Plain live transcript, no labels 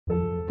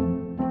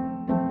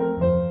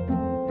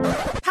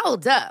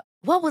Hold up.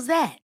 What was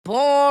that?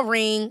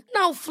 Boring.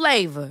 No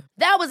flavor.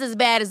 That was as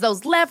bad as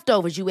those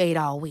leftovers you ate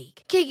all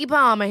week. Keke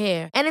Palmer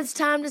here, and it's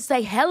time to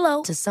say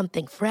hello to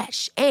something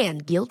fresh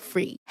and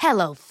guilt-free.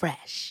 Hello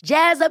Fresh.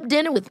 Jazz up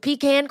dinner with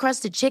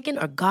pecan-crusted chicken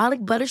or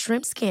garlic butter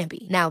shrimp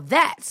scampi. Now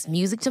that's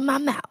music to my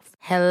mouth.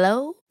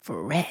 Hello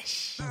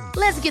Fresh.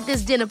 Let's get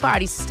this dinner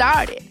party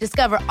started.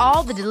 Discover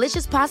all the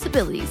delicious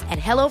possibilities at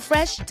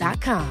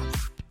hellofresh.com.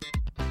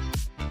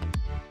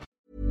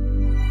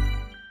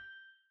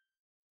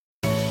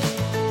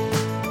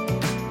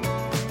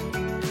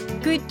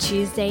 Good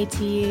Tuesday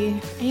to you,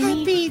 Amy.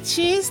 Happy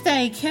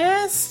Tuesday,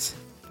 Kirst.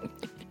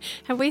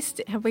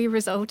 Have we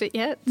resolved it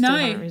yet? No, Still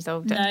haven't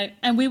resolved it. No,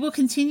 and we will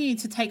continue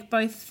to take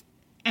both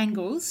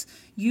angles.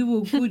 You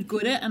will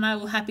good it, and I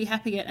will happy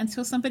it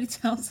until somebody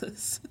tells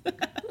us, and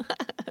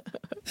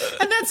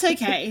that's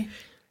okay.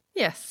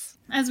 Yes,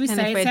 as we and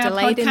say, it's our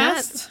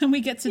podcast, and we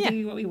get to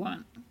do what we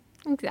want.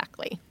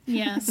 Exactly.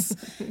 Yes.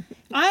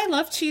 I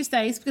love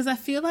Tuesdays because I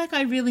feel like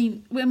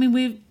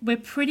we're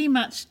pretty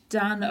much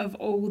done of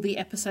all the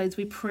episodes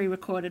we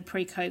pre-recorded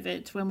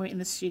pre-COVID when we're in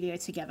the studio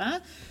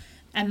together.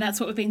 And that's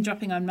what we've been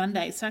dropping on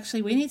Mondays. So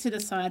actually we need to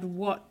decide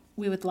what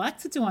we would like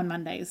to do on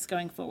Mondays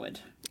going forward.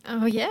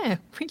 Oh, yeah.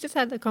 We just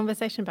had a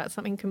conversation about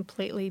something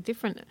completely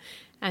different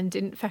and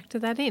didn't factor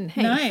that in.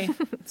 Hey? No.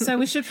 So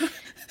let's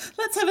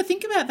have a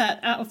think about that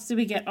after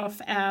we get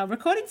off our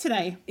recording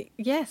today.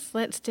 Yes,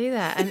 let's do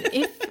that. And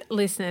if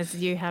listeners,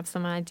 you have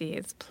some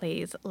ideas,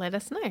 please let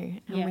us know.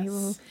 And we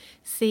will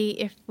see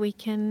if we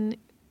can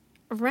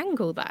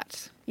wrangle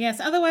that. Yes,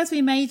 otherwise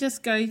we may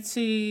just go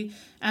to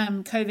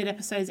COVID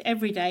episodes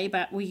every day,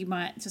 but we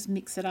might just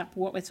mix it up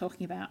what we're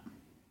talking about.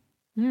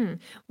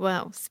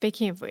 Well,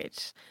 speaking of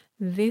which,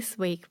 this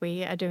week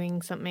we are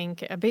doing something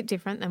a bit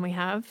different than we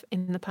have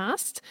in the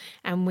past,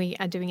 and we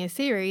are doing a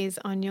series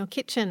on your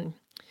kitchen.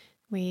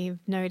 We've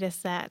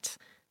noticed that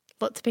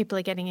lots of people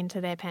are getting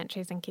into their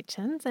pantries and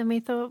kitchens, and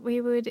we thought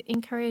we would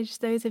encourage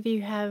those of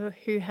you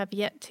who have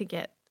yet to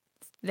get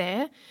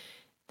there,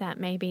 that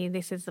maybe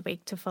this is the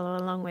week to follow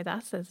along with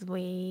us as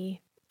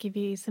we give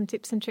you some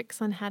tips and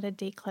tricks on how to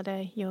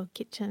declutter your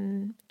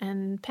kitchen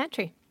and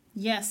pantry.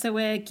 Yeah, so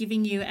we're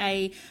giving you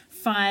a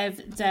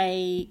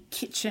 5-day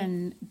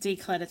kitchen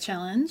declutter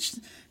challenge,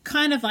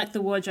 kind of like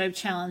the wardrobe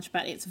challenge,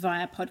 but it's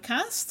via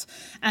podcast.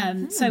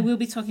 So we'll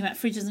be talking about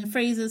fridges and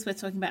freezers. We're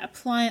talking about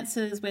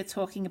appliances. We're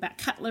talking about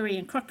cutlery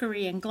and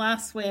crockery and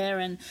glassware,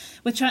 and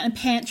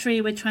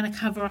pantry. We're trying to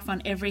cover off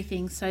on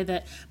everything so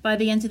that by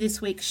the end of this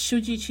week,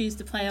 should you choose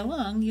to play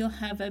along, you'll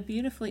have a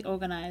beautifully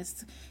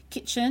organised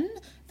kitchen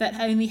that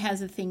only has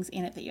the things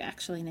in it that you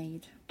actually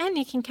need. And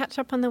you can catch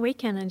up on the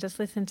weekend and just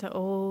listen to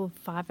all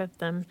 5 of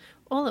them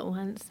all at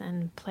once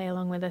and play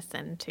along with us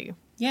then too.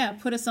 Yeah,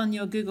 put us on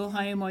your Google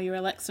Home or your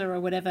Alexa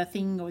or whatever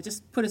thing, or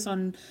just put us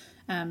on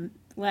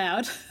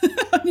loud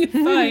on your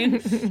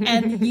phone,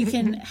 and you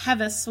can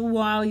have us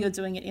while you're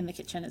doing it in the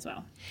kitchen as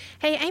well.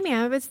 Hey, Amy,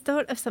 I was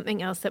thought of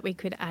something else that we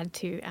could add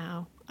to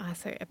our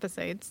ISO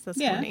episodes this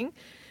morning.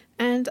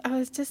 And I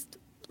was just,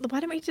 why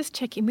don't we just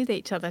check in with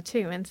each other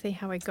too and see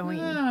how we're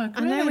going? Oh,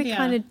 I know idea. we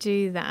kind of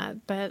do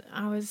that, but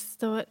I want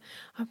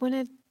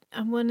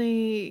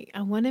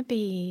to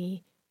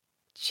be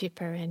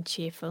chipper and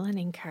cheerful and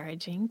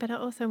encouraging, but I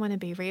also want to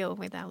be real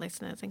with our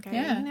listeners and go,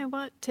 you know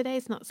what,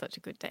 today's not such a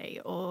good day,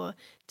 or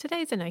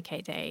today's an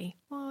okay day,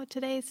 or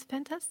today's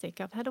fantastic,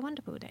 I've had a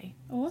wonderful day.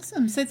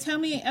 Awesome. So tell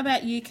me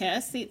about you,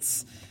 Kirst.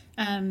 It's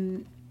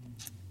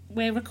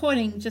we're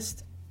recording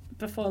just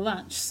before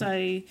lunch, so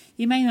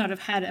you may not have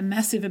had a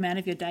massive amount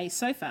of your day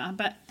so far,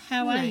 but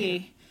how are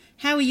you?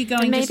 How are you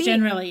going just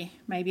generally?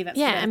 Maybe that's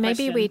the and maybe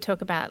question. we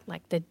talk about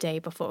like the day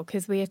before,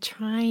 because we are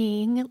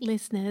trying,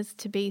 listeners,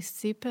 to be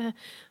super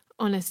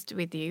honest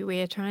with you. We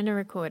are trying to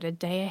record a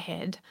day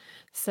ahead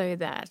so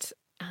that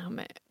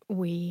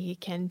we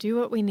can do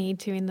what we need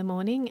to in the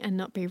morning and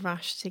not be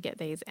rushed to get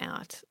these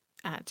out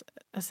at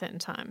a certain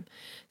time.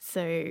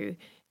 So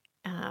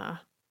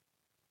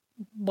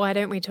why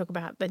don't we talk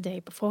about the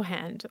day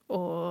beforehand,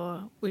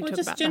 or we talk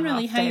just about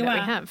generally the how half day you that are.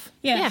 we have?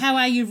 Yeah, how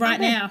are you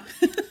right now?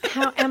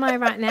 How am I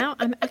right now?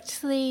 I'm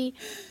actually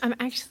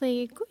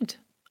good.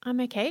 I'm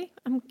okay.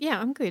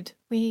 I'm good.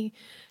 I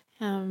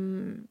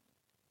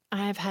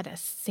have had a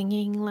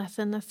singing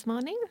lesson this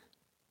morning,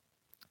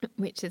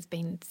 which has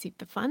been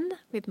super fun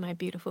with my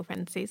beautiful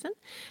friend Susan.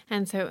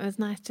 And so it was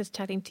nice just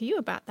chatting to you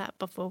about that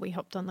before we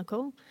hopped on the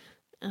call.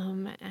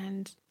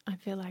 And I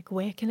feel like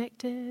we're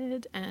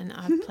connected, and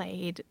I've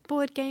played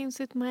board games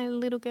with my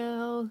little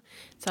girl,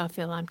 so I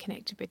feel I'm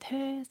connected with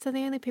her. So the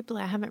only people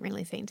I haven't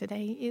really seen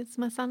today is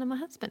my son and my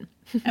husband.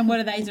 And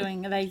what are they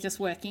doing? Are they just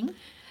working?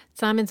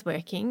 Simon's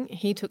working.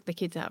 He took the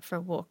kids out for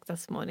a walk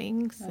this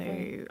morning,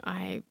 so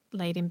I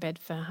laid in bed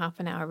for half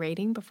an hour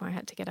reading before I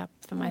had to get up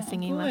for my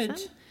singing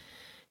lesson.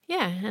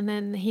 Yeah, and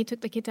then he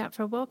took the kids out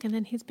for a walk, and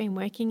then he's been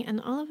working,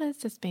 and Oliver's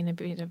just been a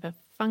bit of a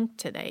funk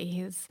today.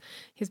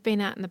 He's been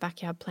out in the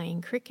backyard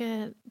playing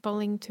cricket,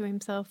 bowling to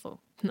himself, or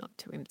not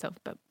to himself,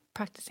 but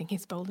practicing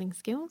his bowling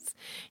skills.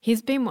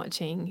 He's been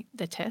watching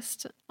The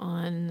Test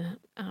on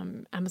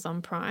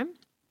Amazon Prime,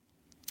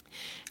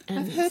 And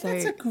I've heard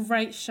that's a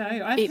great show.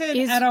 I've heard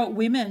adult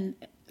women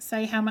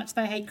say how much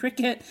they hate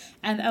cricket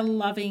and are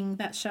loving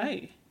that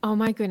show. Oh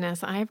my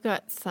goodness, I've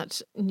got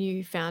such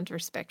newfound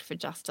respect for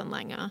Justin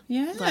Langer.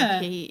 Yeah.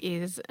 Like, he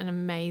is an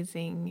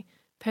amazing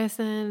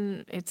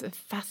person. It's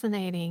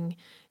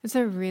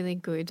a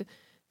really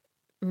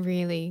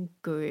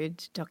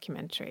good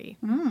documentary.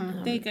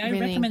 There you go, really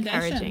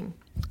recommendation. Encouraging.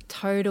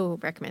 Total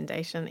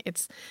recommendation.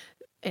 It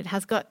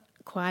has got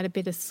quite a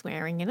bit of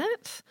swearing in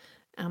it.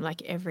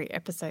 Like every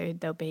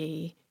episode there'll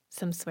be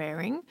some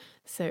swearing.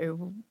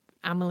 So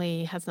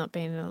Emily has not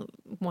been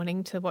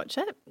wanting to watch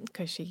it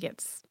because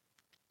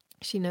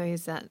she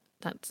knows that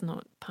that's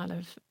not part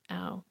of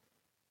our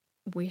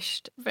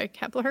wished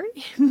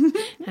vocabulary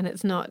and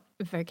it's not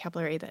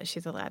vocabulary that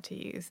she's allowed to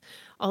use.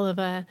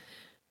 Oliver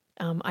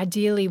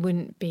ideally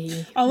wouldn't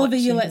be Oliver,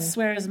 you let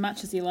swear as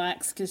much as he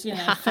likes because,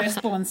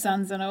 firstborn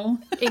sons and all.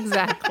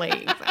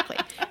 Exactly.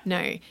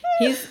 No,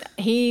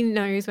 he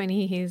knows when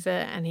he hears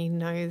it and he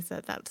knows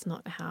that that's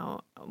not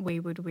how we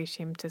would wish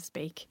him to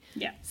speak.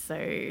 Yeah.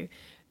 So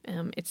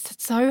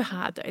it's so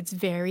hard though. It's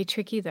very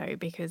tricky though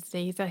because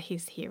these are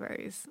his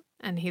heroes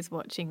and he's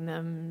watching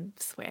them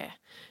swear.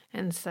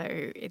 And so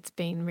it's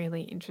been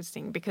really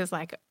interesting because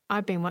like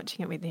I've been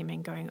watching it with him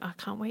and going, I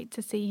can't wait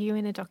to see you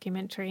in a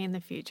documentary in the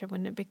future.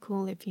 Wouldn't it be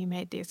cool if you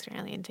made the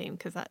Australian team?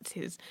 Because that's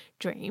his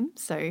dream.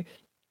 So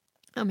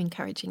I'm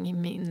encouraging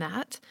him in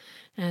that.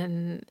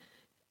 And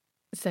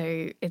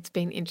so it's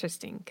been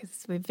interesting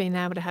because we've been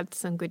able to have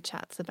some good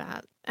chats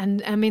about,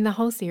 and I mean, the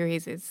whole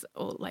series is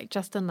all like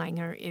Justin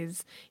Langer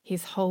is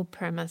his whole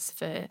premise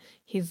for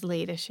his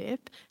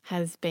leadership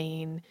has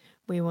been,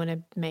 we want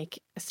to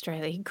make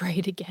Australia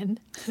great again.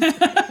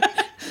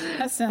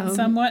 That sounds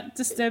somewhat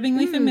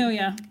disturbingly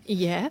familiar.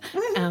 Yeah.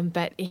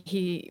 But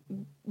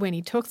when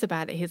he talks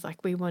about it, he's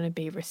like, we want to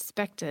be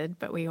respected,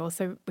 but we want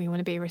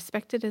to be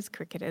respected as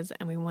cricketers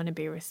and we want to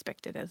be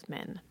respected as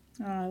men.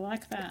 Oh, I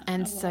like that.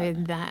 And so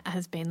that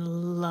has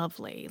been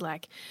lovely.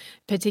 Like,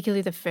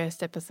 particularly the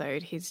first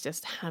episode, he's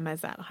just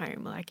hammers that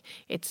home. Like,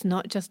 it's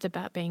not just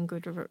about being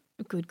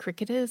good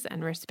cricketers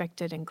and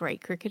respected and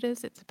great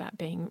cricketers. It's about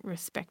being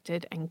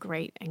respected and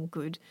great and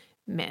good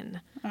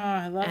men. Oh,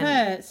 I love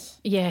it.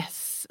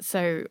 Yes.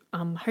 So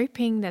I'm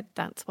hoping that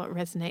that's what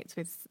resonates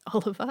with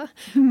Oliver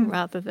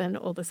rather than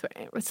all the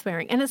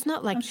swearing. And it's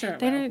not like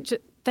they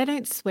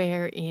don't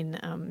swear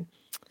in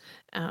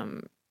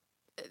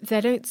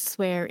they don't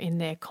swear in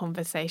their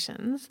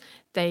conversations.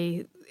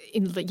 They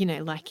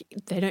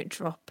don't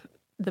drop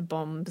the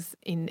bombs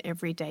in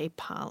everyday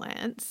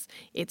parlance.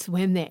 It's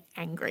when they're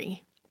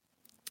angry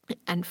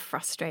and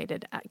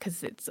frustrated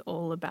because it's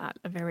all about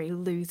a very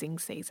losing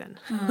season.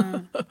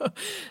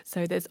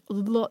 So there's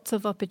lots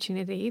of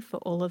opportunity for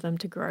all of them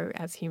to grow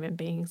as human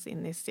beings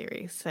in this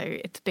series. So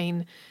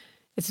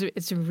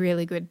it's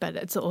really good, but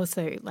it's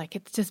also like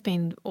it's just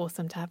been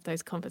awesome to have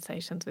those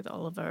conversations with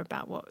Oliver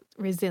about what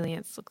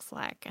resilience looks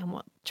like and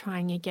what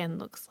trying again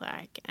looks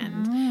like,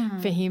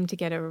 and for him to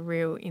get a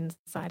real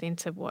insight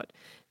into what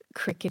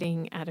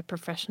cricketing at a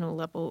professional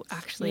level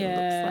actually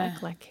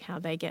looks like how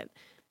they get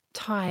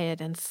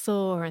tired and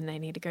sore and they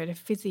need to go to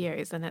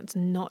physios and it's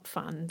not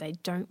fun. They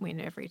don't win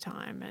every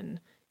time, and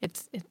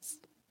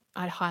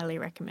I'd highly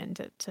recommend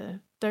it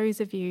to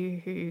those of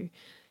you who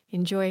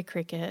enjoy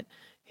cricket,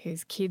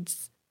 whose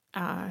kids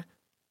are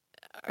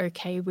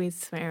okay with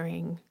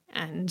swearing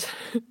and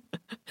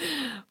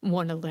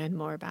want to learn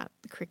more about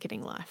the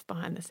cricketing life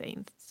behind the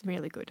scenes. It's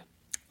really good.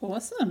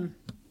 Awesome.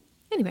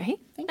 Anyway,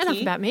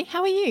 enough about me.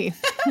 How are you?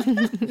 I'm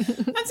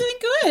doing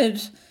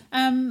good.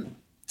 I'm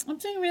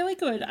doing really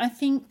good. I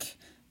think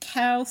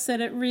Cal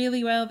said it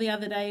really well the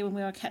other day when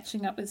we were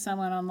catching up with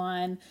someone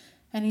online,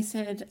 and he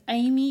said,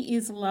 Amy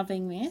is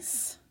loving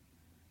this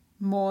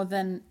more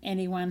than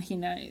anyone he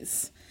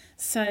knows.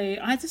 So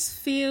I just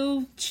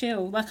feel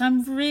chill. Like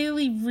I'm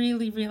really,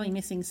 really, really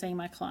missing seeing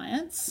my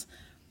clients.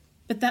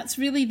 But that's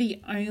really the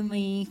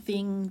only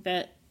thing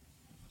that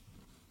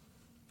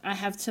I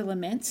have to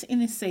lament in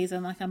this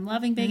season. Like I'm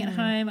loving being at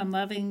home. I'm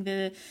loving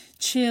the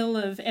chill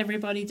of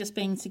everybody just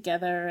being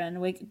together, and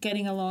we're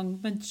getting along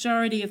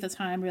majority of the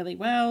time really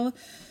well.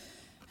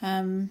 So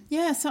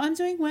I'm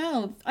doing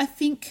well. I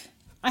think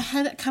I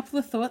had a couple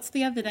of thoughts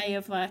the other day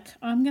of like,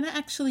 I'm going to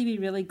actually be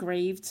really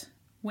grieved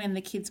when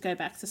the kids go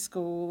back to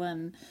school,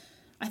 and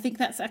I think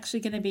that's actually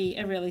going to be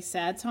a really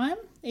sad time.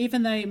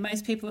 Even though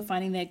most people are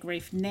finding their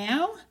grief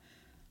now,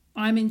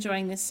 I'm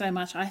enjoying this so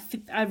much.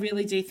 I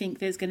really do think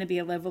there's going to be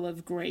a level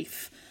of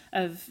grief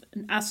of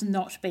us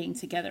not being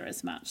together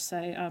as much. So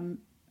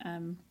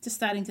I'm just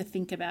starting to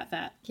think about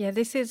that. Yeah,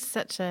 this is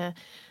such a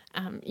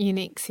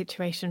unique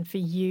situation for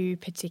you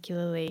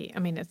particularly. I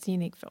mean, it's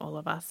unique for all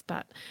of us,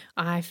 but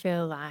I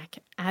feel like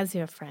as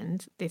your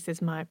friend, this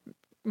is my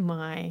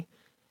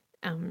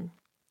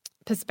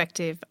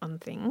perspective on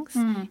things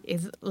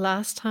is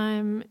last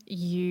time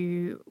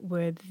you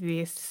were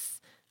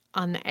this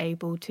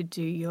unable to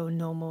do your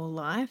normal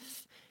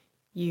life,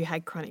 you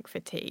had chronic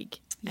fatigue.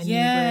 And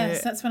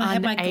yes, that's when I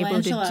had my unable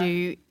glandular. to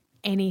do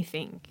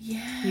anything.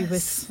 Yes. You were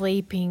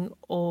sleeping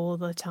all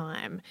the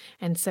time.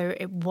 And so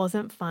it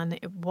wasn't fun.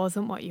 It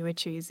wasn't what you were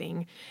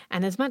choosing.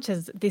 And as much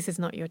as this is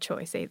not your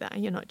choice either,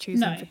 you're not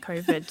choosing for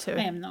COVID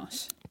I am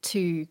not.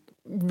 to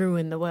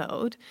ruin the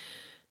world.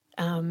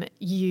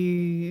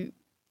 You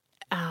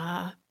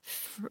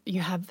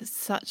have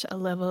such a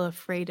level of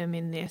freedom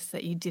in this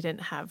that you didn't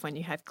have when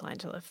you had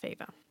glandular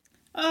fever.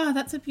 Oh,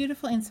 that's a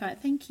beautiful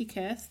insight. Thank you,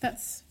 Kirst.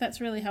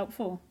 That's really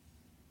helpful.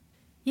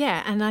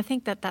 Yeah, and I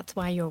think that's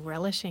why you're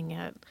relishing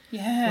it.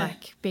 Yeah.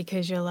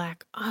 Because you're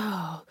like,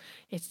 oh,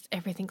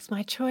 everything's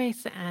my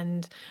choice,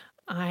 and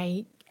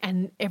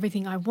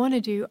everything I want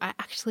to do, I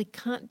actually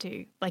can't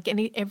do. Like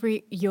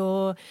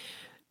your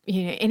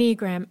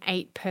Enneagram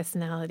 8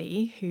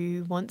 personality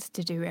who wants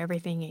to do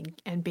everything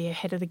and be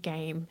ahead of the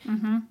game.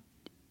 Mm-hmm.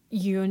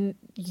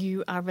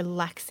 You are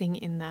relaxing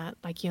in that.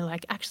 Like you're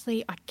like,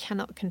 actually, I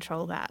cannot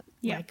control that,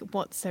 like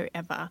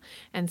whatsoever.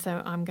 And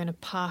so I'm going to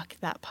park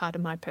that part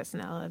of my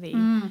personality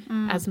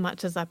as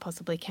much as I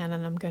possibly can,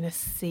 and I'm going to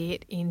see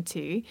it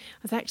into. I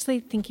was actually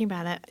thinking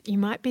about it. You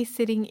might be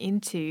sitting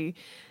into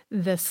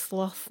the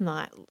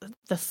slothness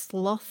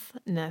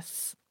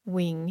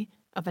wing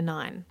of a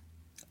 9.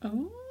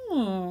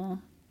 Oh.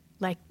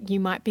 Like you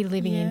might be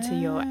living into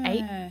your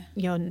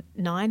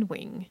 9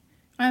 wing.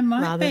 I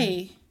might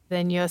be.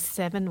 Than your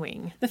 7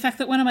 wing. The fact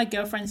that one of my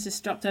girlfriends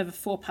just dropped over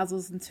 4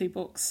 puzzles and 2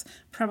 books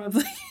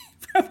probably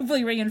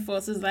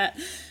reinforces that.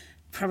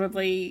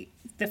 Probably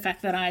the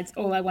fact that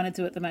all I want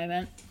to do at the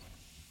moment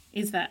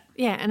is that.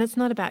 Yeah, and it's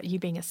not about you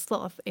being a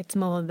sloth. It's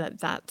more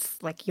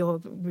that's like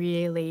you're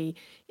really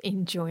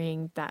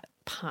enjoying that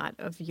part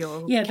of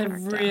your character.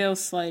 The real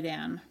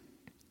slowdown.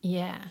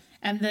 Yeah.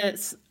 And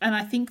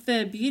I think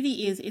the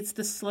beauty is it's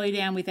the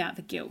slowdown without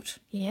the guilt.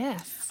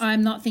 Yes.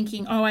 I'm not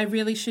thinking, oh, I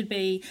really should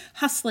be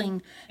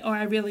hustling or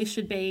I really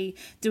should be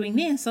doing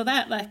this or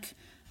that. Like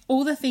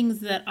all the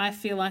things that I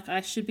feel like I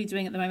should be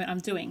doing at the moment, I'm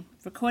doing.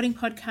 Recording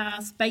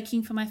podcasts,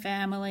 baking for my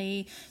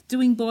family,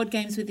 doing board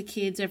games with the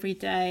kids every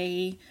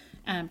day.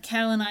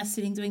 Carol and I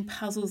sitting doing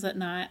puzzles at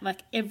night.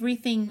 Like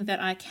everything that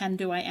I can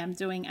do, I am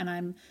doing, and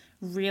I'm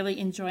really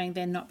enjoying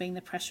there not being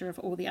the pressure of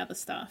all the other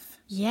stuff.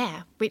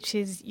 Yeah, which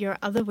is your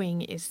other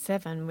wing is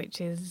 7,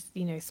 which is,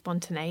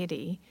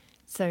 spontaneity.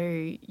 So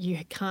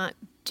you can't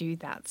do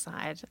that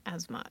side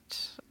as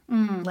much.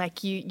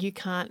 Like you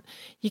can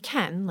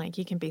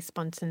be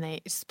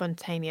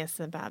spontaneous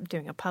about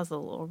doing a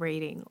puzzle or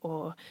reading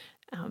or,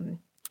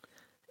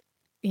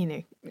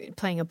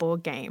 playing a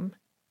board game.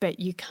 But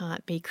you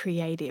can't be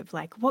creative.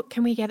 Like, what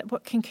can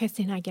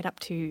Kirsty and I get up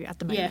to at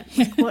the moment?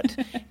 Yeah. Like, what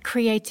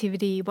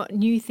creativity, what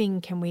new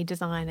thing can we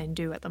design and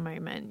do at the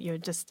moment?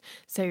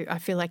 So I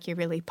feel like you're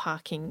really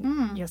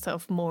parking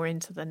yourself more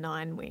into the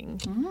 9 wing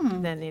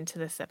than into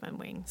the 7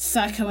 wing.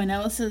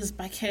 Psychoanalysis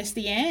by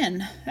Kirsty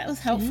Ann. That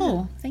was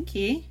helpful. Yeah. Thank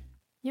you.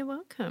 You're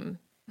welcome.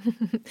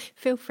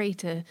 Feel free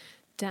to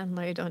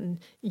download on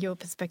your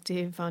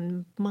perspective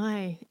on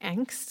my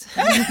angst.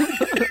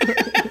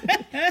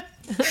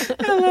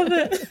 I love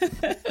it.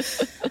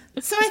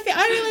 So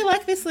I really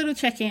like this little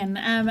check-in,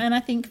 and I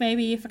think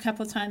maybe if a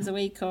couple of times a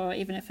week or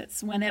even if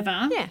it's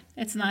whenever,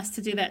 it's nice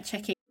to do that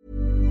check-in.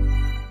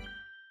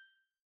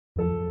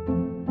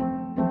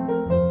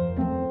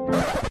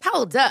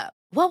 Hold up.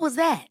 What was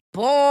that?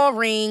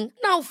 Boring.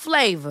 No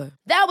flavor.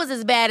 That was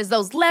as bad as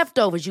those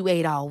leftovers you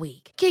ate all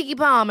week. Keke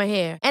Palmer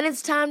here, and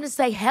it's time to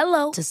say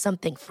hello to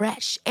something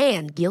fresh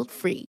and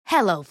guilt-free.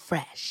 Hello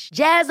Fresh.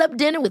 Jazz up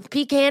dinner with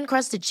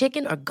pecan-crusted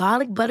chicken or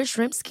garlic butter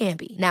shrimp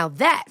scampi. Now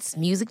that's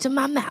music to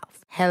my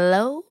mouth.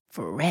 Hello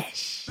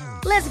Fresh.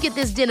 Let's get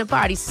this dinner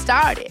party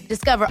started.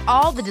 Discover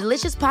all the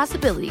delicious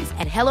possibilities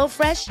at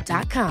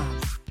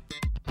hellofresh.com.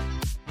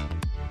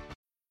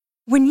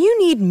 When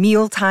you need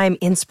mealtime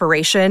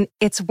inspiration,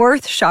 it's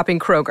worth shopping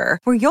Kroger,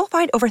 where you'll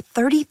find over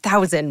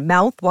 30,000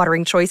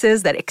 mouth-watering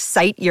choices that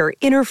excite your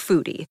inner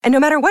foodie. And no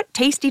matter what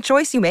tasty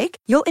choice you make,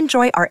 you'll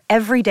enjoy our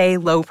everyday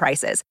low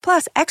prices,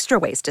 plus extra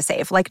ways to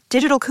save, like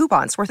digital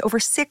coupons worth over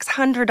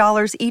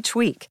 $600 each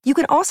week. You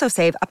can also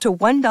save up to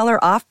 $1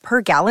 off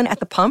per gallon at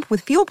the pump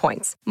with fuel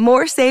points.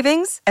 More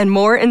savings and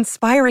more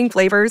inspiring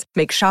flavors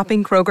make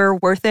shopping Kroger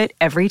worth it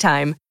every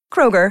time.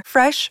 Kroger,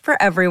 fresh for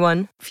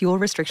everyone. Fuel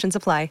restrictions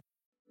apply.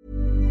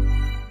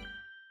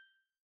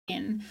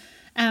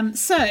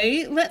 So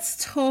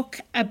let's talk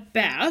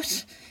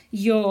about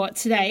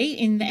today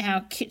in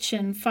our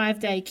kitchen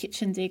 5-day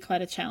kitchen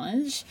declutter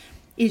challenge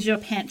is your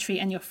pantry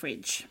and your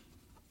fridge.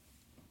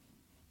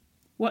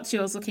 What's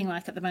yours looking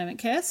like at the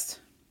moment, Kirst?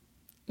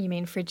 You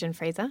mean fridge and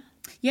freezer?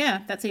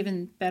 Yeah, that's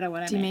even better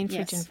what I mean. Do you mean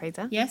fridge and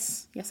freezer?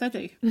 Yes, I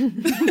do.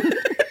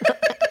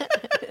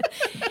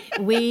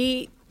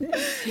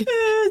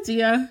 Oh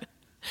dear.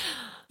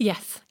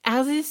 Yes,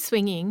 ours is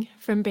swinging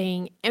from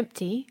being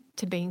empty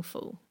to being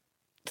full,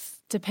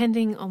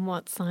 depending on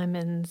what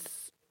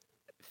Simon's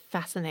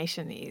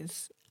fascination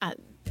is at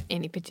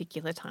any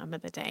particular time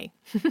of the day.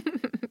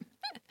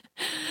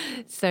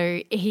 So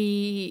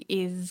he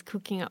is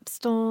cooking up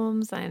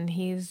storms, and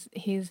he's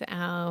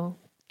our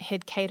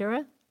head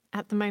caterer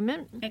at the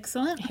moment.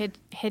 Excellent.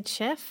 Head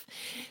chef.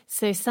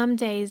 So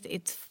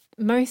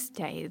most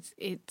days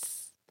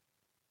it's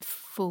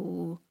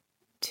full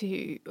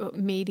to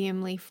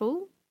mediumly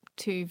full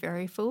to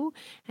very full,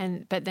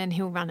 but then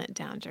he'll run it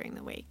down during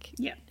the week.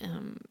 Yeah.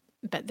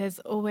 But there's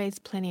always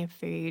plenty of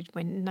food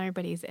when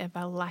nobody's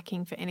ever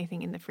lacking for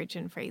anything in the fridge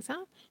and freezer.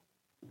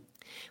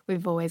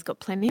 We've always got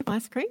plenty of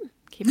ice cream,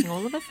 keeping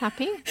all of us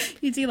happy.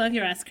 You do love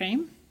your ice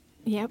cream.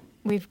 Yep.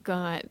 We've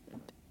got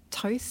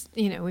toast,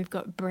 we've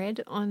got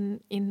bread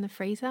in the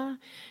freezer,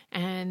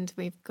 and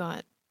we've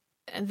got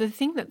the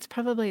thing that's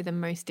probably the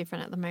most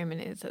different at the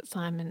moment is that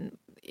Simon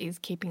is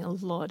keeping a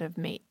lot of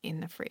meat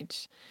in the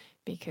fridge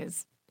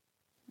because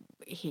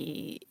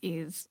he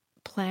is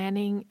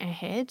planning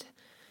ahead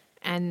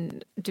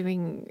and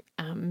doing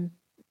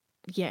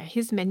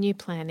his menu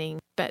planning,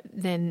 but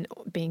then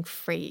being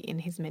free in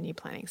his menu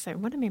planning. So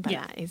what I mean by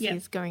that is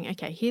he's going,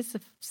 okay, here's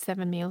the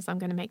 7 meals I'm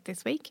going to make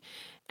this week,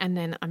 and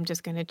then I'm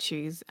just going to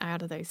choose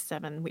out of those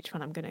 7 which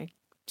one I'm going to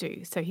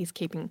do. So he's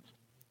keeping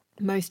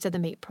most of the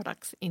meat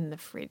products in the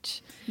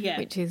fridge,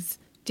 which is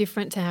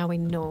different to how we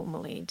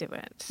normally do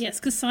it. Yes,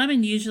 because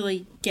Simon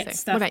usually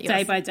gets stuff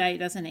day by day,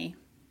 doesn't he?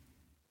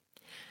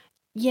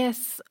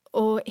 Yes,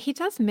 or he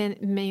does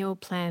meal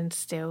plan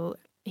still.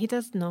 He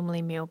does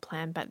normally meal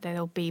plan, but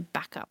there'll be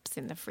backups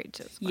in the fridge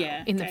as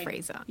well, the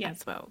freezer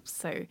as well.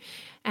 So,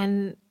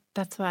 and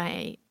that's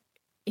why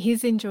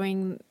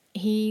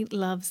he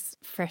loves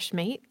fresh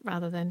meat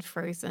rather than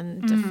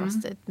frozen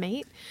defrosted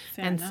meat.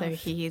 Fair enough. So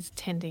he is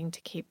tending to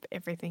keep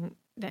everything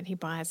that he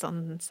buys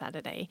on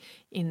Saturday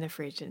in the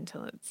fridge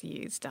until it's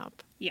used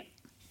up. Yeah.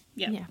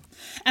 Yeah.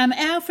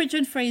 Our fridge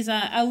and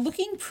freezer are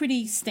looking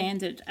pretty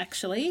standard,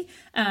 actually.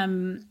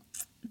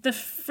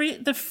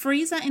 The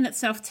freezer in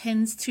itself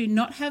tends to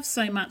not have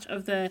so much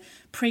of the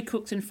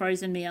pre-cooked and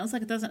frozen meals.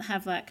 Like, it doesn't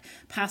have like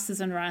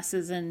pastas and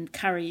rices and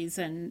curries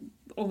and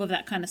all of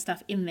that kind of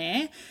stuff in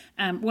there.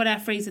 What our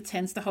freezer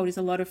tends to hold is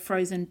a lot of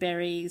frozen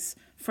berries,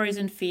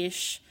 frozen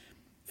fish,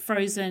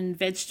 frozen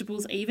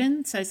vegetables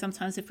even. So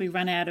sometimes if we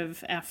run out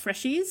of our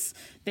freshies,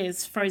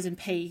 there's frozen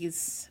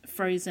peas,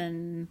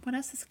 what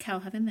else does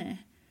Cal have in there?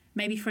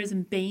 Maybe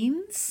frozen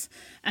beans.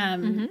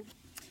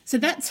 So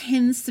that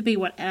tends to be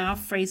what our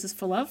freezer's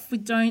full of.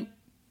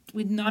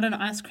 We're not an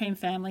ice cream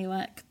family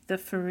like the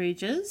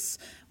Ferruges.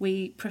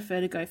 We prefer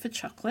to go for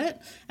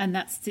chocolate, and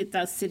it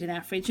does sit in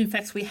our fridge. In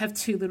fact, we have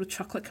 2 little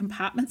chocolate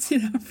compartments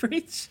in our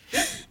fridge,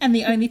 and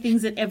the only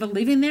things that ever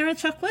live in there are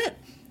chocolate.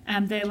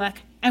 They're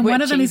like, and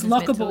one of them is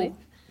lockable.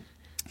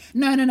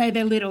 No,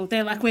 they're little.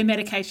 They're like where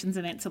medications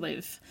are meant to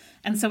live.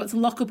 And so it's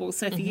lockable.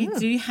 So if you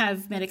do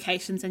have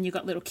medications and you've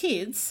got little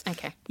kids,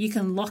 you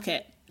can lock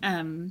it,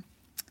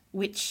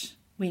 which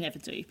we never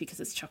do because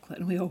it's chocolate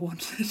and we all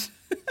want it.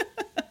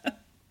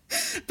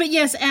 But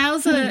yes,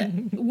 ours are,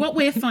 what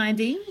we're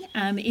finding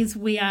is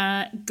we're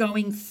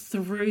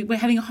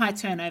having a high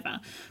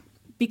turnover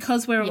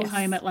because we're all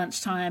home at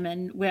lunchtime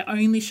and we're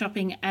only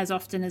shopping as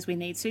often as we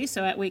need to.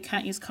 So we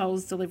can't use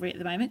Coles delivery at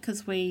the moment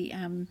because we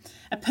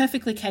are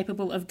perfectly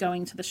capable of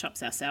going to the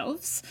shops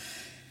ourselves.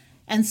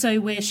 And so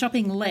we're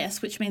shopping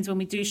less, which means when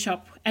we do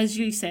shop, as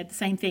you said, the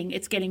same thing,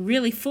 it's getting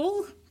really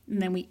full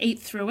and then we eat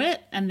through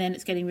it and then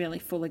it's getting really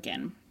full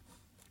again.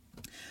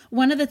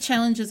 One of the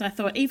challenges I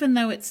thought, even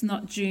though it's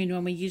not June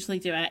when we usually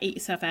do our Eat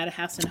Yourself Out of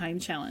House and Home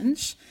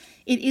challenge,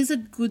 it is a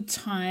good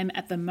time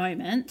at the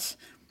moment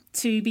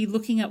to be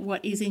looking at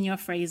what is in your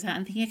freezer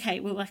and thinking, okay,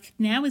 well, like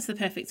now is the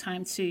perfect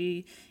time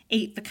to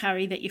eat the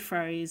curry that you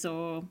froze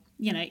or,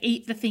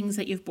 eat the things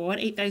that you've bought,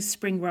 eat those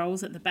spring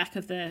rolls at the back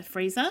of the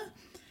freezer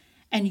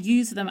and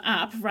use them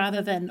up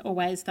rather than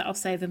always that I'll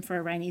save them for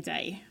a rainy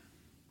day.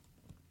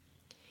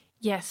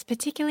 Yes,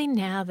 particularly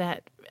now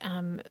that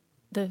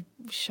the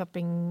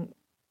shopping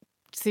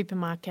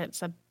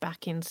supermarkets are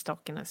back in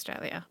stock in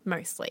Australia,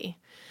 mostly.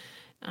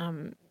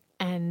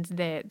 And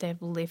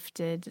they've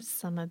lifted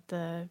some of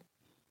the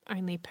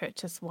only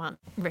purchase one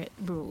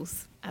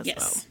rules as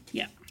well.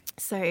 Yeah.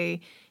 So,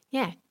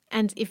 yeah.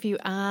 And if you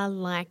are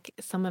like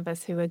some of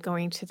us who are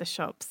going to the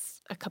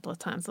shops a couple of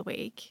times a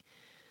week,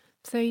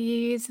 so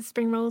you use the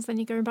spring rolls and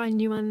you go and buy a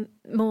new one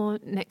more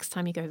next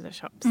time you go to the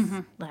shops.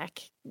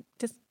 Like,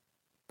 just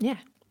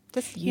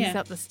use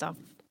up the stuff.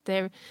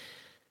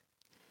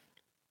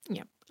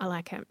 I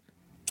like it.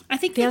 I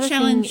think the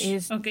challenge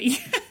is... Okay.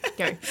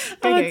 Go.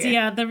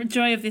 Dear, the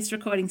joy of this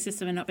recording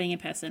system and not being in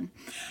person.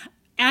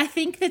 I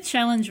think the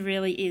challenge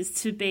really is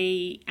to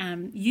be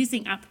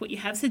using up what you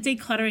have, so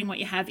decluttering what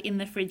you have in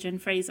the fridge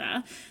and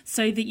freezer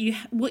so that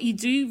what you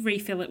do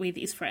refill it with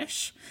is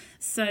fresh.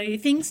 So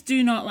things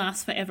do not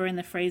last forever in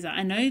the freezer.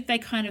 I know they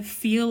kind of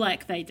feel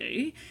like they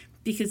do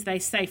because they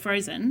stay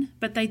frozen,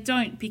 but they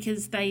don't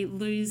because they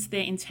lose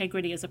their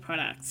integrity as a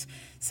product.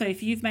 So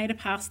if you've made a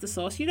pasta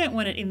sauce, you don't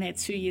want it in there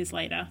 2 years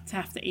later to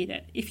have to eat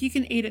it. If you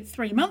can eat it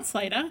 3 months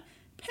later,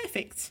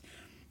 perfect.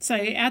 So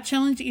our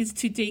challenge is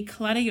to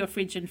declutter your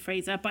fridge and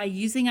freezer by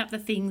using up the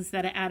things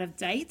that are out of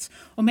date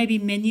or maybe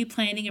menu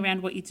planning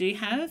around what you do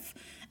have.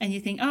 And you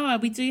think,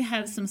 we do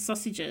have some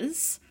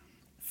sausages.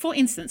 For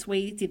instance,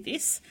 we did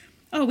this.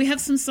 Oh, we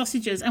have some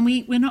sausages, and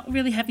we're not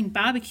really having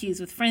barbecues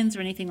with friends or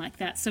anything like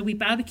that. So we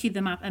barbecued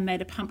them up and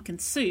made a pumpkin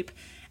soup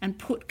and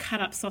put cut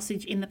up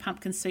sausage in the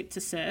pumpkin soup to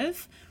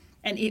serve.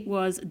 And it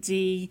was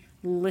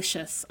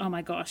delicious. Oh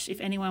my gosh. If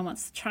anyone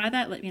wants to try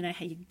that, let me know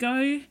how you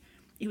go.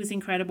 It was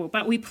incredible.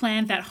 But we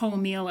planned that whole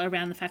meal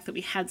around the fact that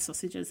we had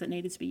sausages that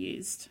needed to be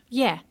used.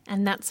 Yeah,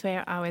 and that's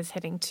where I was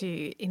heading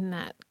to in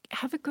that.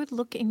 Have a good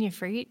look in your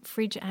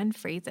fridge and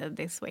freezer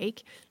this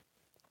week,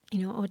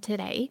 or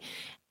today,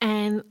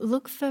 and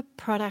look for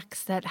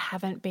products that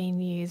haven't been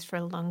used for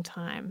a long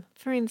time.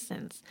 For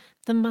instance,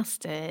 the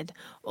mustard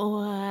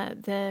or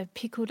the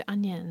pickled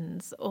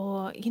onions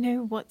or,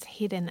 what's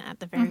hidden at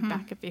the very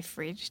back of your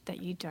fridge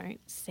that you don't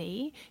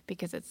see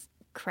because it's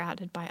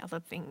crowded by other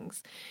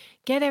things.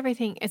 Get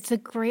everything. It's a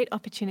great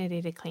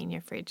opportunity to clean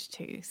your fridge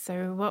too.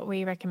 So what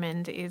we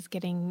recommend is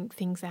getting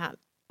things out.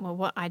 Well,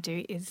 what I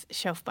do is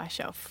shelf by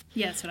shelf.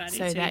 Yeah, that's what I do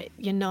so too. that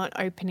you're not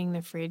opening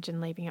the fridge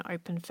and leaving it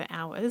open for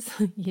hours.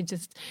 You're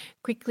just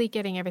quickly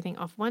getting everything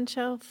off one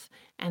shelf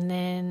and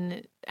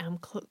then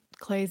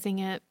closing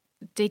it,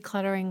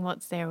 decluttering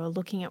what's there or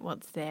looking at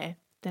what's there,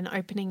 then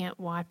opening it,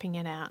 wiping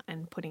it out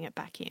and putting it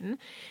back in.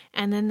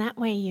 And then that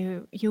way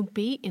you'll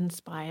be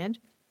inspired,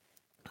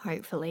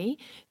 hopefully,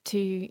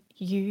 to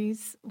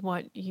use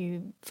what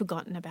you've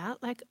forgotten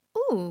about. Like,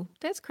 oh,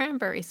 there's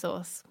cranberry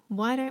sauce.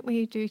 Why don't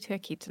we do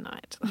turkey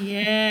tonight?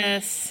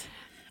 Yes.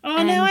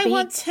 Oh, now I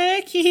want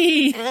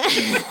turkey.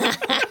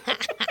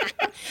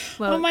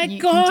 Well, oh my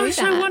gosh,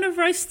 I want to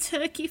roast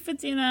turkey for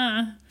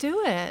dinner.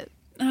 Do it.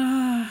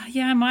 Oh,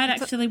 yeah, I might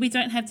actually. We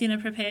don't have dinner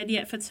prepared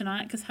yet for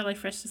tonight because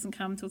HelloFresh doesn't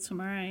come till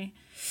tomorrow.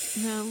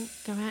 Well,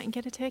 go out and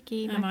get a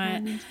turkey, I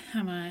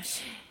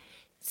might.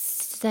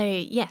 So,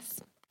 yes,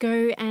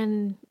 go,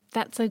 and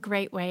that's a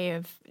great way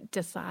of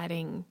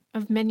deciding,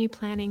 of menu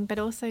planning, but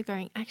also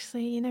going,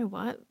 actually, you know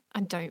what?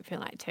 I don't feel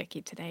like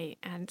turkey today,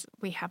 and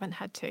we haven't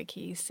had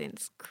turkey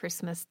since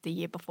Christmas the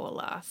year before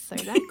last, so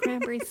that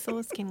cranberry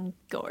sauce can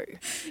go.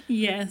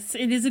 Yes,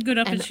 it is a good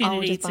opportunity and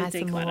I'll just to buy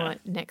some declutter. more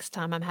next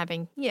time I'm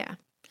having,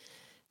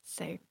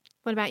 So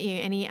what about you?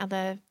 Any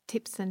other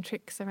tips and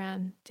tricks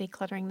around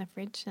decluttering the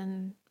fridge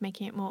and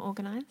making it more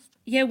organised?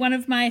 Yeah, one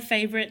of my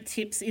favourite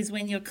tips is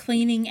when you're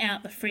cleaning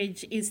out the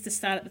fridge is to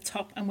start at the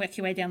top and work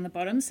your way down the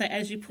bottom. So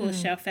as you pull a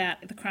shelf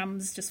out, the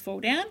crumbs just fall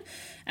down.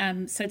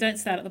 So don't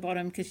start at the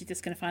bottom because you're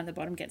just going to find the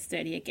bottom gets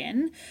dirty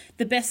again.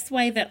 The best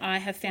way that I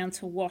have found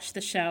to wash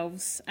the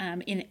shelves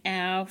in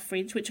our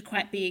fridge, which are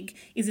quite big,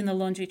 is in the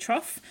laundry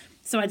trough.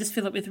 So I just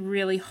fill it with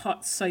really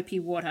hot soapy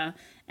water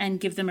and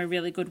give them a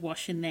really good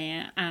wash in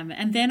there.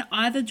 And then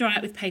either dry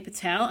it with paper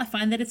towel. I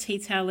find that a tea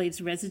towel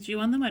leaves residue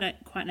on them. I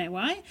don't quite know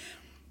why.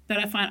 But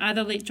I find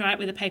either dry it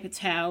with a paper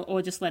towel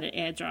or just let it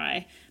air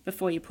dry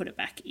before you put it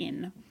back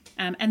in.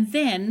 And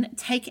then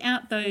take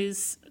out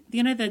those,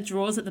 the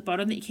drawers at the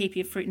bottom that you keep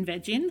your fruit and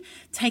veg in.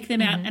 Take them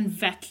out and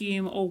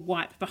vacuum or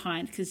wipe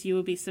behind because you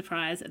will be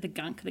surprised at the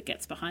gunk that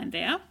gets behind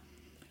there.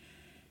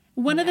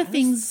 One of the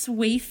things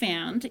we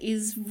found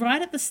is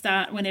right at the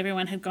start when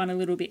everyone had gone a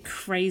little bit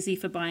crazy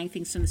for buying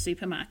things from the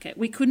supermarket,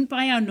 we couldn't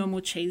buy our normal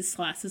cheese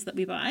slices that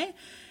we buy.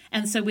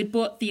 And so we'd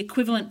bought the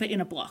equivalent but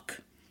in a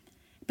block.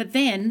 But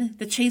then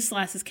the cheese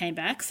slices came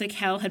back. So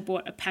Cal had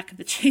bought a pack of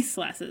the cheese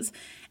slices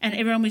and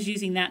everyone was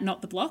using that,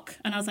 not the block.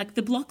 And I was like,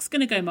 the block's going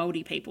to go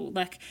moldy, people.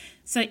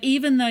 So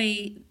even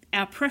though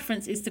our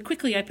preference is to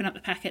quickly open up the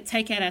packet,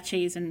 take out our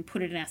cheese and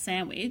put it in our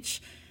sandwich,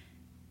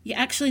 you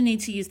actually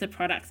need to use the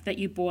product that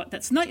you bought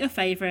that's not your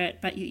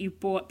favourite, but you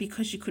bought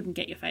because you couldn't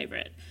get your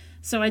favourite.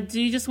 So I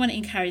do just want to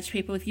encourage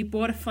people, if you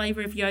bought a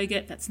flavour of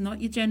yogurt that's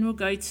not your general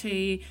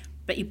go-to,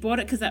 but you bought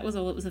it because that was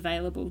all that was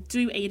available,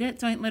 do eat it.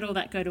 Don't let all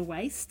that go to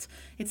waste.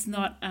 It's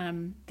not.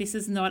 This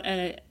is not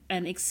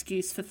an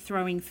excuse for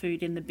throwing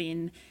food in the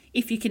bin.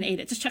 If you can eat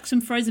it, just chuck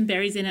some frozen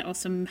berries in it or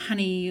some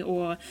honey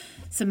or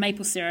some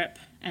maple syrup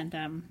and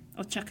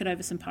or chuck it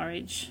over some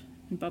porridge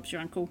and Bob's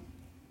your uncle.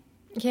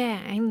 Yeah,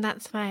 and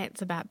that's why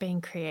it's about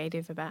being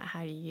creative about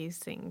how you use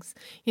things.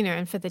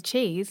 And for the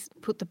cheese,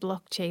 put the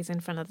block cheese in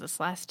front of the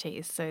sliced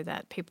cheese so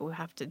that people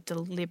have to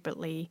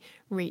deliberately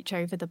reach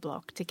over the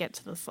block to get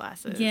to the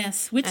slices.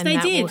 Yes, which and they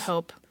that did. Will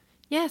help.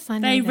 Yes, I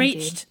know They did.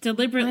 reached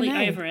deliberately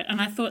over it.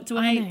 And I thought, do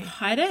I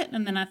hide it?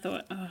 And then I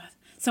thought, oh.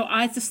 So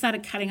I just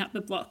started cutting up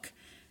the block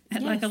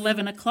at like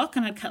 11 o'clock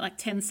and I'd cut like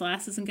 10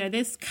 slices and go,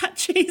 there's cut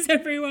cheese,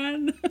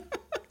 everyone.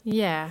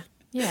 Yeah.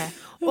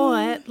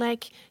 Or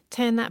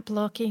turn that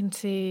block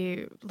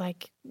into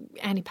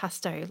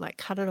antipasto,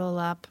 cut it all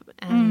up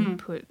and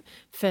put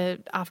for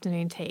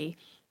afternoon tea.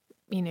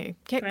 Get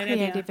Great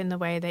creative idea. in the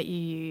way that you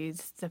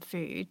use the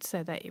food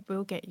so that it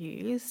will get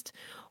used.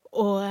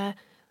 Or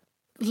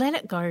let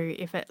it go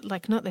if it,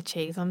 not the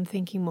cheese. I'm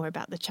thinking more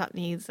about the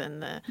chutneys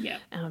and the,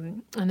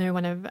 I know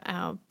one of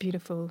our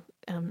beautiful,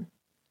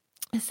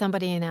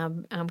 somebody in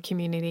our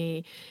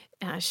community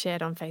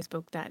shared on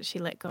Facebook that she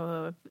let go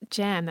of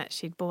jam that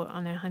she'd bought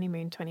on her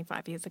honeymoon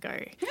 25 years ago.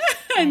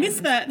 I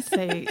missed that.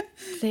 So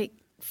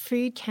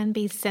food can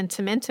be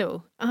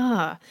sentimental.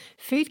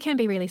 Food can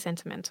be really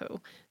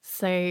sentimental.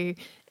 So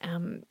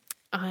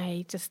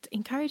I just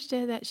encouraged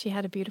her that she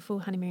had a beautiful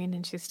honeymoon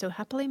and she's still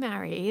happily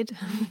married.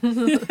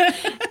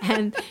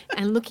 and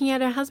looking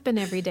at her husband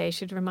every day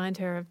should remind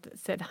her of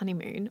said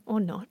honeymoon, or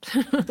not.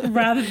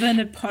 Rather than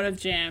a pot of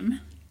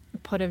jam. A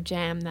pot of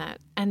jam that.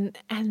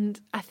 And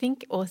I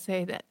think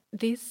also that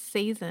this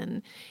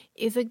season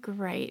is a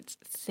great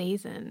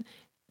season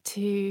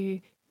to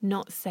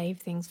not save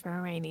things for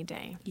a rainy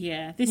day.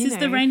 Yeah, this is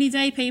the rainy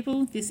day,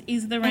 people. This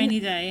is the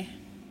rainy day.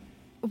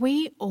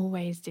 We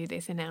always do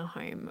this in our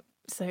home.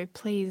 So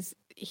please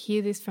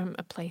hear this from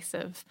a place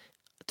of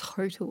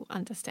total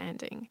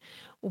understanding.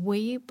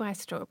 We buy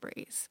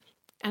strawberries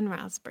and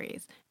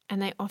raspberries,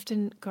 and they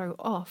often go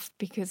off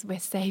because we're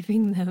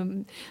saving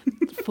them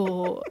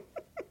for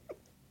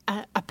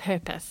a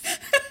purpose,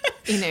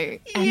 And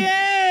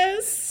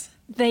yes.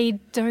 They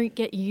don't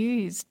get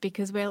used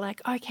because we're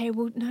like, okay,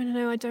 well,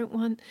 no, I don't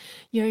want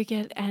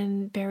yogurt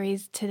and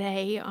berries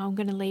today. I'm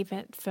going to leave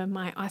it for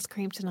my ice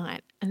cream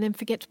tonight, and then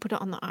forget to put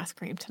it on the ice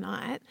cream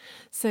tonight.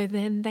 So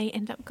then they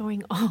end up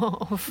going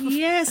off.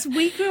 Yes,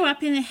 we grew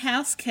up in a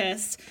house,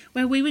 Kirst,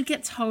 where we would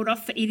get told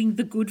off for eating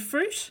the good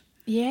fruit.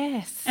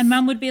 Yes. And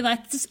Mum would be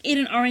like, just eat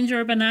an orange or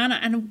a banana.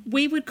 And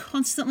we would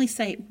constantly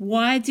say,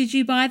 why did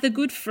you buy the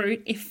good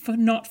fruit if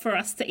not for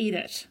us to eat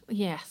it?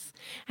 Yes.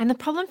 And the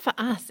problem for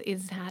us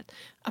is that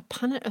a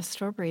punnet of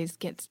strawberries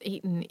gets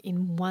eaten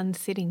in one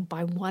sitting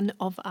by one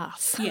of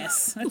us.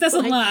 Yes, it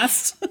doesn't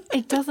last.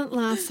 It doesn't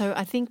last. So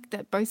I think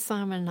that both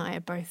Simon and I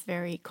are both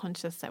very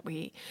conscious that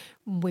we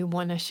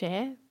want to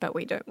share, but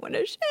we don't want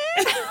to share.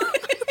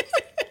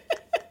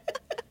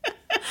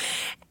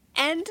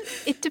 And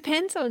it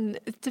depends on,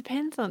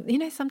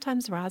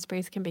 sometimes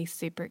raspberries can be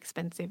super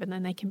expensive and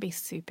then they can be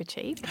super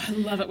cheap. I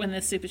love it when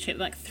they're super cheap,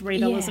 like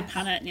 $3 a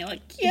punnet, and you're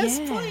like, yes,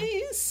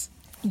 please.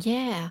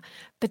 Yeah,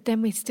 but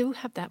then we still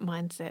have that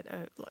mindset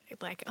of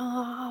like,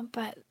 oh,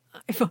 but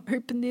if I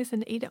open this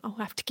and eat it, I'll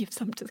have to give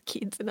some to the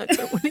kids, and I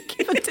don't want to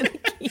give it to the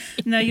kids.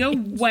 No, you're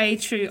way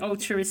too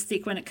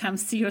altruistic when it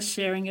comes to your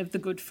sharing of the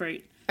good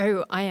fruit.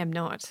 Oh, I am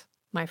not,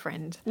 my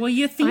friend. Well,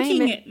 you're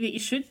thinking that you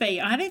should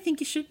be. I don't think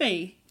you should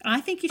be. I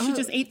think you should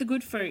just eat the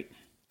good fruit.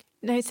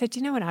 No, so do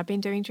you know what I've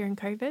been doing during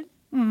COVID?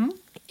 Mm-hmm.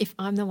 If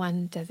I'm the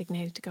one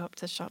designated to go up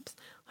to shops,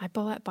 I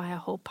buy a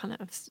whole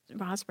punnet of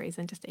raspberries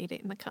and just eat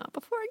it in the car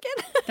before I get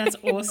it. That's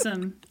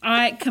awesome.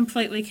 I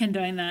completely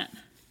condone that.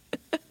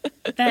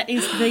 That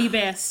is the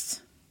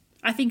best.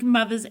 I think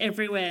mothers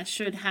everywhere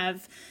should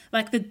have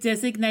like the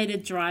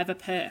designated driver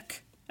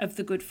perk of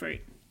the good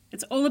fruit.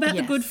 It's all about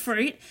the good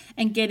fruit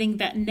and getting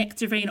that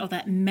nectarine or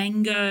that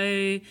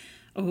mango.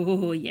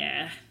 Oh,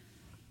 yeah.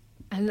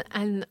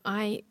 And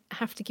I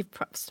have to give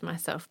props to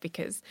myself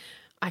because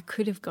I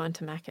could have gone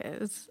to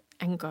Macca's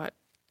and got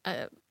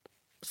a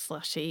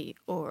slushie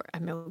or a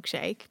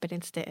milkshake, but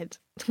instead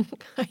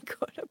I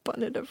got a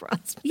bonnet of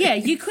raspberries. Yeah,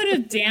 you could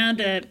have downed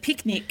a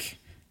picnic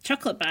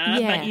chocolate bar,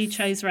 but you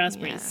chose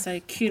raspberries. Yes. So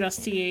kudos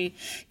to you.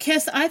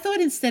 Kirst, I thought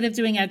instead of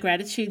doing our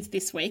gratitudes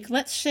this week,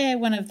 let's share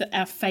one of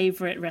our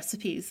favourite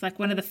recipes, like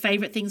one of the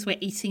favourite things we're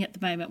eating at the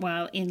moment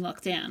while in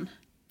lockdown.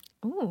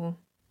 Oh,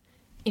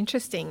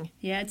 interesting.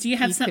 Yeah, do you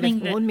have something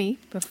could have warned me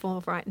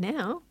before right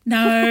now?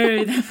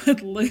 No, that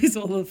would lose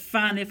all the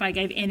fun if I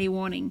gave any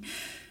warning.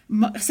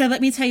 So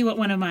let me tell you what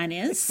one of mine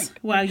is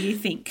while you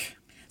think.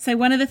 So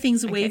one of the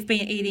things we've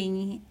been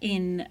eating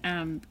in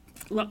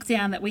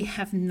lockdown that we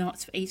have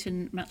not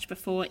eaten much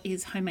before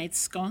is homemade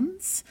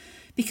scones,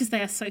 because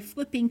they are so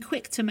flipping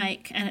quick to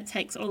make and it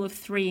takes all of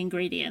 3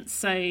 ingredients.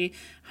 So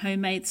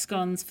homemade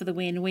scones for the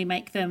win. We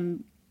make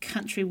them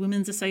Country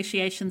Women's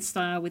Association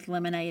style with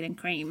lemonade and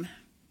cream.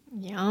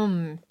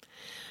 Yum.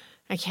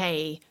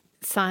 Okay,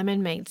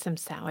 Simon made some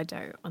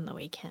sourdough on the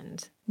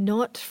weekend.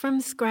 Not from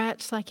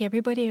scratch like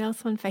everybody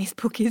else on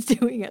Facebook is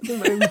doing at the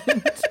moment.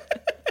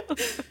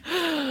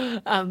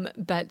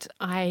 But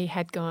I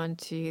had gone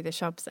to the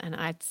shops and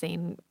I'd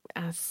seen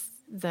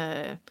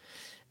the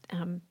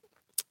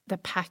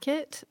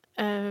packet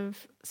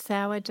of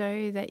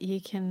sourdough that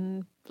you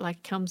can,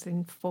 like, comes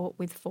in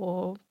with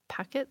 4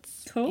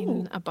 packets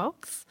in a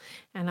box.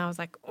 And I was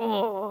like,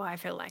 oh, I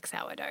feel like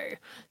sourdough.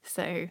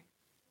 So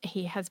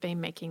he has been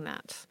making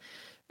that.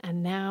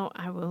 And now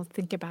I will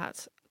think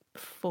about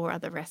 4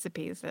 other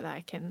recipes that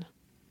I can.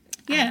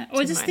 Yeah,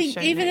 or just think,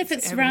 even if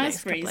it's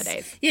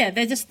raspberries. Yeah,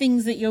 they're just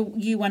things that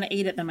you want to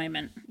eat at the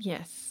moment.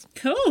 Yes.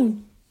 Cool.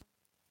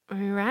 All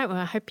right. Well,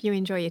 I hope you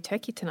enjoy your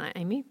turkey tonight,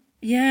 Amy.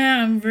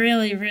 Yeah, I'm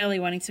really, really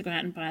wanting to go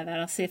out and buy that.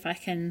 I'll see if I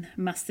can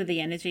muster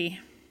the energy.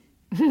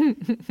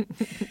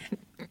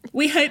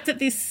 We hope that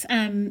this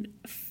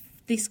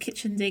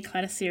kitchen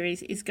declutter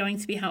series is going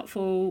to be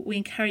helpful. We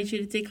encourage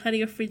you to declutter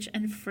your fridge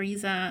and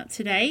freezer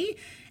today,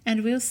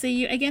 and we'll see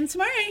you again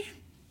tomorrow.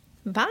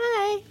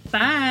 Bye.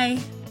 Bye.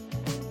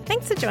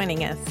 Thanks for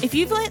joining us. If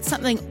you've learnt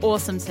something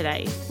awesome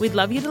today, we'd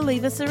love you to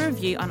leave us a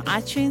review on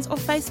iTunes or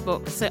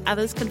Facebook so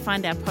others can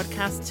find our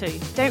podcast too.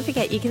 Don't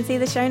forget you can see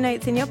the show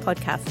notes in your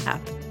podcast app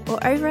or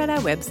over at our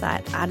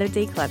website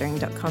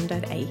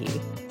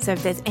artofdecluttering.com.au. So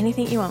if there's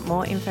anything you want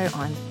more info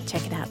on,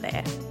 check it out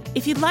there.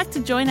 If you'd like to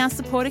join our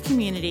supporter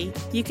community,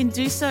 you can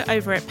do so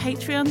over at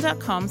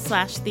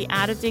patreon.com/The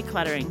Art of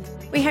Decluttering.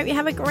 We hope you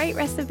have a great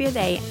rest of your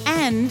day.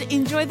 And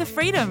enjoy the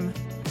freedom.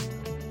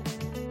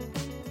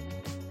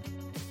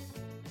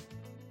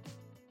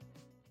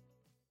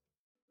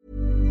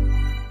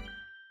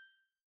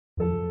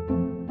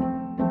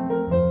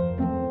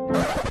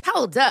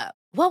 Hold up.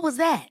 What was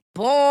that?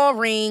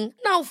 Boring.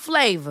 No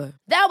flavor.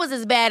 That was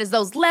as bad as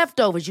those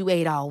leftovers you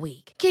ate all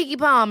week. Keke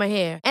Palmer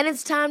here, and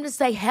it's time to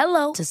say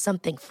hello to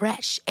something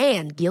fresh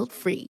and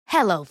guilt-free.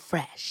 Hello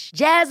Fresh.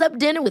 Jazz up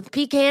dinner with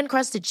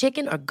pecan-crusted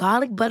chicken or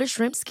garlic butter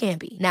shrimp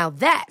scampi. Now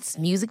that's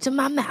music to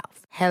my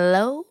mouth.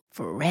 Hello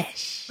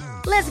Fresh.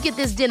 Let's get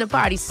this dinner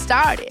party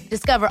started.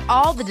 Discover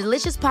all the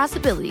delicious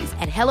possibilities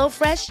at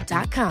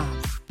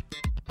hellofresh.com.